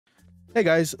Hey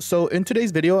guys, so in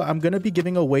today's video, I'm going to be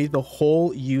giving away the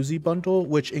whole Yuzi bundle,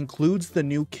 which includes the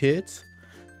new kit,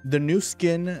 the new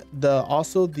skin,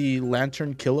 also the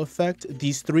lantern kill effect,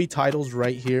 these 3 titles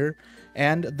right here,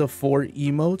 and the 4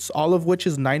 emotes, all of which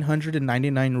is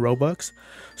 999 Robux.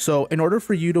 So in order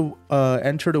for you to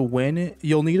enter to win,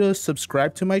 you'll need to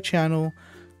subscribe to my channel,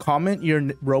 comment your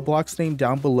Roblox name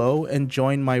down below, and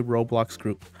join my Roblox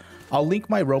group. I'll link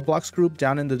my Roblox group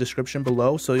down in the description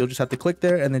below, so you'll just have to click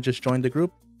there and then just join the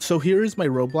group. So here is my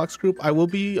Roblox group. I will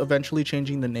be eventually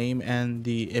changing the name and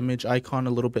the image icon a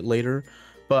little bit later,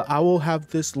 but I will have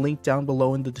this link down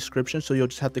below in the description, so you'll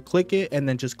just have to click it and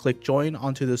then just click join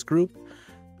onto this group.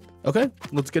 Okay,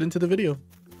 let's get into the video.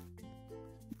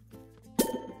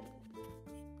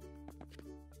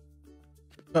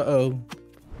 Uh-oh.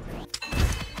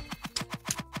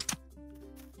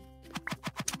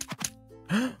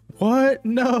 What?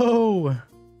 No!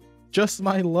 Just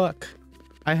my luck.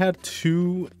 I had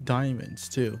 2 diamonds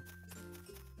too.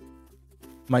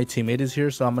 My teammate is here,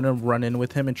 so I'm gonna run in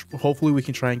with him and hopefully we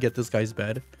can try and get this guy's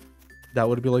bed. That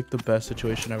would be like the best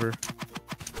situation ever.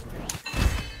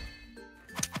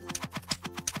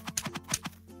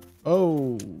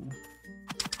 Oh.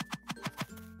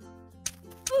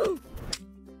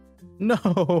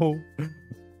 No.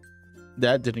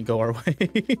 That didn't go our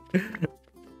way.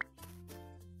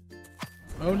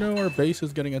 Oh no, our base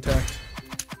is getting attacked.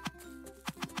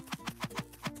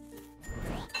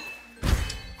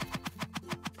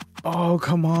 Oh,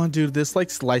 come on, dude. This like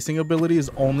slicing ability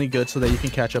is only good so that you can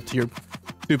catch up to your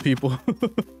 2 people.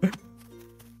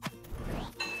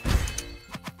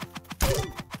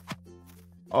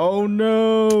 Oh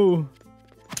no.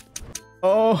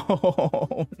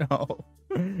 Oh no.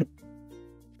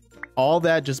 All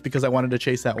that just because I wanted to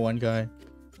chase that one guy.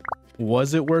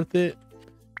 Was it worth it?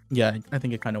 Yeah, I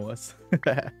think it kind of was.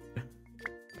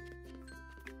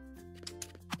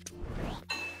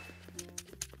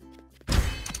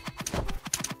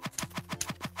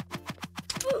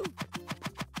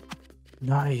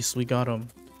 Nice, we got him.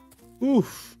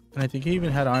 Oof. And I think he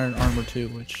even had iron armor too,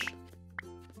 which...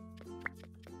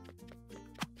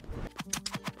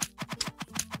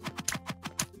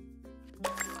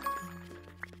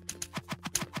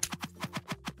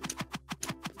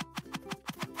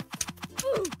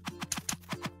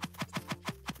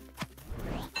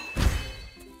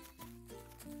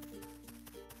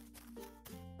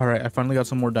 Alright, I finally got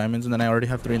some more diamonds, and then I already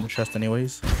have 3 in the chest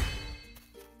anyways.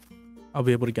 I'll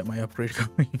be able to get my upgrade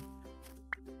going.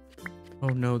 Oh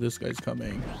no, this guy's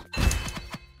coming.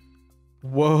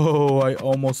 Whoa, I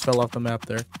almost fell off the map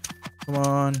there. Come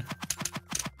on.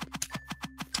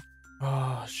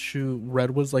 Oh, shoot. Red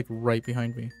was like right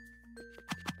behind me.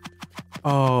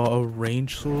 Oh, a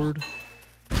range sword?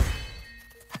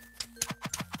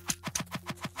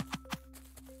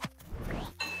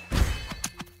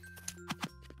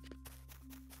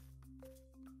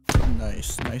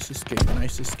 Nice escape,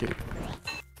 nice escape.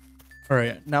 All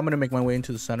right, now I'm gonna make my way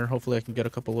into the center. Hopefully I can get a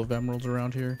couple of emeralds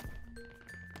around here.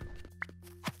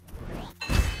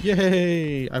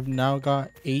 Yay! I've now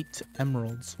got 8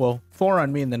 emeralds. Well, 4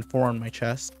 on me and then 4 on my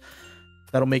chest.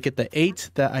 That'll make it the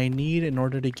 8 that I need in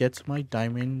order to get my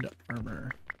diamond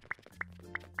armor.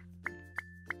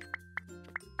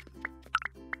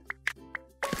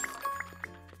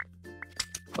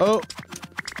 Oh!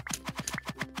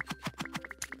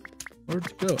 Where'd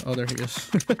it go? Oh, there he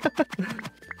is.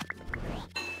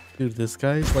 Dude, this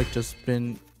guy's like just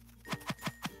been...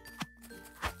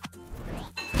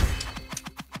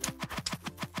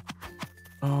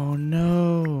 Oh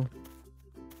no.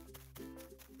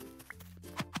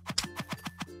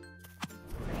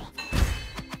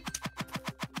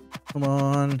 Come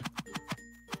on.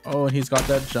 Oh, and he's got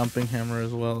that jumping hammer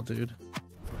as well, dude.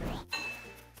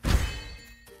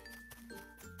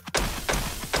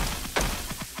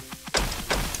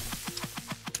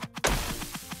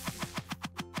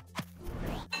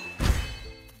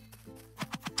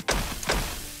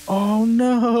 Oh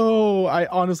no! I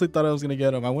honestly thought I was gonna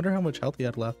get him. I wonder how much health he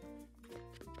had left.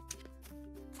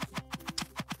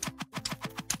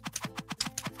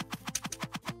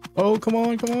 Oh, come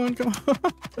on, come on, come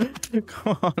on.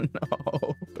 Come on,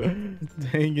 no.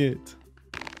 Dang it.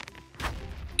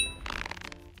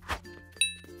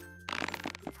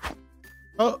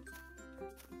 Oh!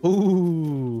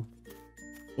 Ooh.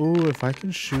 Ooh, if I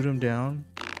can shoot him down.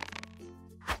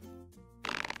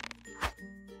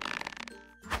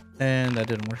 And that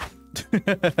didn't work.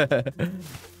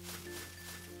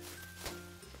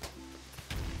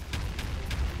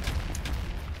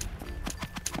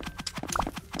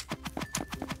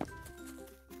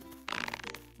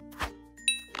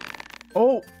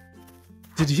 Oh,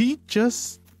 did he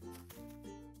just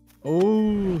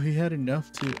Oh, he had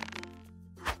enough to...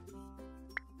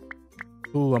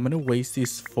 Ooh, I'm gonna waste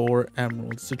these 4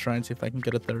 emeralds to try and see if I can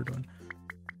get a 3rd one.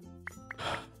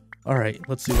 All right,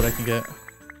 let's see what I can get.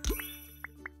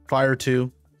 Fire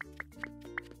 2.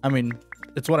 I mean,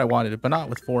 it's what I wanted, but not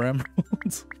with 4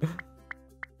 emeralds.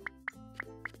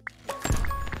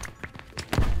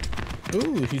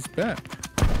 Ooh, he's back.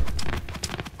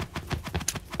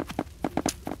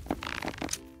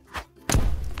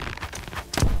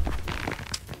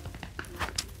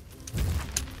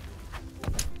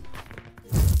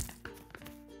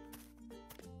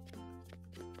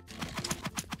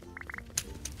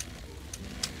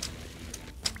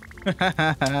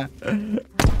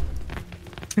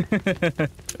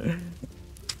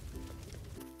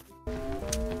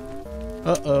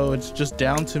 Uh-oh, it's just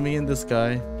down to me and this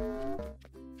guy.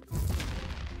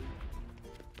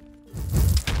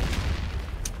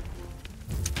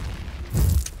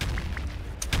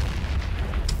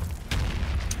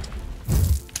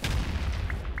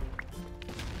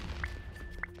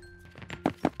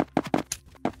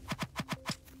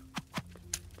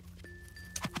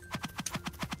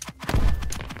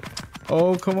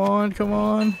 Oh, come on, come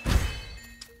on.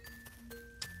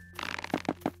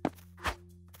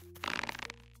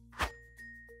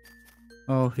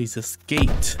 Oh, he's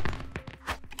escaped.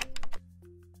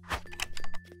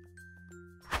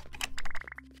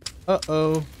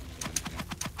 Uh-oh.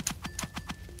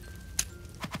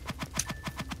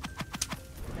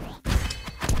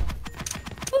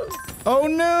 Oh,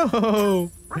 no.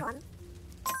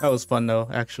 That was fun, though,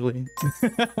 actually.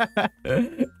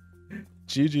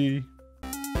 GG.